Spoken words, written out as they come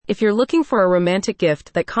If you're looking for a romantic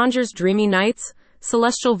gift that conjures dreamy nights,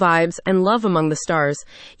 celestial vibes, and love among the stars,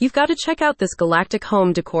 you've got to check out this galactic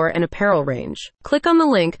home decor and apparel range. Click on the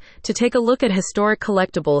link to take a look at historic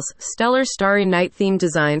collectibles, stellar starry night themed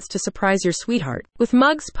designs to surprise your sweetheart. With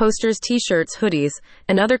mugs, posters, t-shirts, hoodies,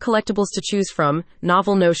 and other collectibles to choose from,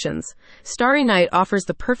 novel notions. Starry Night offers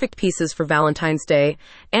the perfect pieces for Valentine's Day,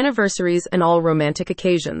 anniversaries, and all romantic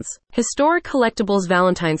occasions. Historic Collectibles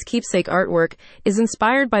Valentine's keepsake artwork is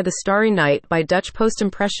inspired by the Starry Night by Dutch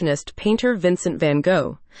post-impressionist painter Vincent van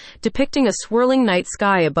Gogh. Depicting a swirling night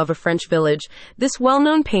sky above a French village, this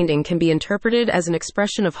well-known painting can be interpreted as an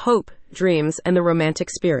expression of hope, dreams, and the romantic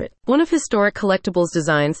spirit. One of Historic Collectibles'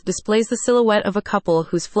 designs displays the silhouette of a couple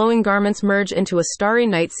whose flowing garments merge into a starry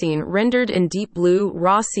night scene rendered in deep blue,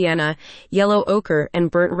 raw sienna, yellow ochre,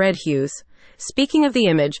 and burnt red hues. Speaking of the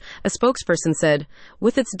image, a spokesperson said,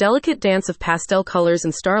 "With its delicate dance of pastel colors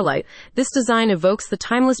and starlight, this design evokes the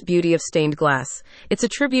timeless beauty of stained glass. It's a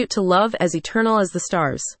tribute to love as eternal as the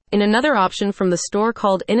stars." In another option from the store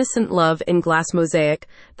called Innocent Love in Glass Mosaic,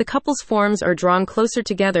 the couple's forms are drawn closer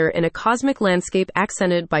together in a cosmic landscape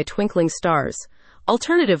accented by twinkling stars.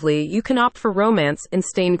 Alternatively, you can opt for Romance in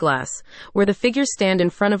Stained Glass, where the figures stand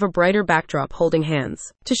in front of a brighter backdrop holding hands.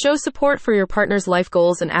 To show support for your partner's life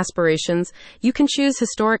goals and aspirations, you can choose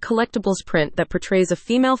Historic Collectibles print that portrays a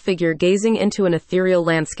female figure gazing into an ethereal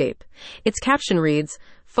landscape. Its caption reads,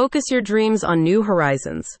 "Focus your dreams on new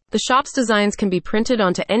horizons." The shop's designs can be printed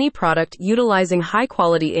onto any product utilizing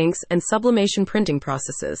high-quality inks and sublimation printing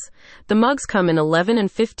processes. The mugs come in 11 and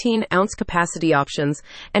 15-ounce capacity options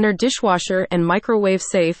and are dishwasher and microwave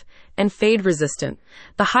safe and fade-resistant.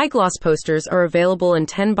 The high-gloss posters are available in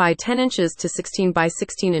 10 by 10 inches to 16 by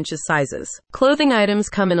 16 inches sizes. Clothing items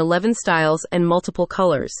come in 11 styles and multiple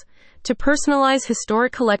colors. To personalize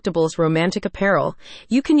Historic Collectibles romantic apparel,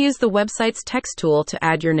 you can use the website's text tool to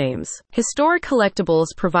add your names. Historic Collectibles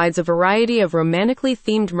provides a variety of romantically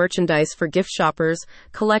themed merchandise for gift shoppers,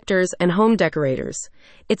 collectors, and home decorators.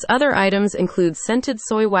 Its other items include scented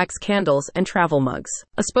soy wax candles and travel mugs.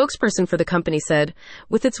 A spokesperson for the company said,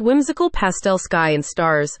 "With its whimsical pastel sky and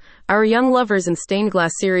stars, our Young Lovers in Stained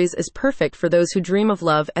Glass series is perfect for those who dream of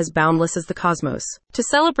love as boundless as the cosmos." To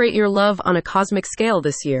celebrate your love on a cosmic scale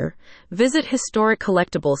this year, visit Historic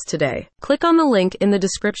Collectibles today. Click on the link in the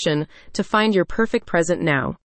description to find your perfect present now.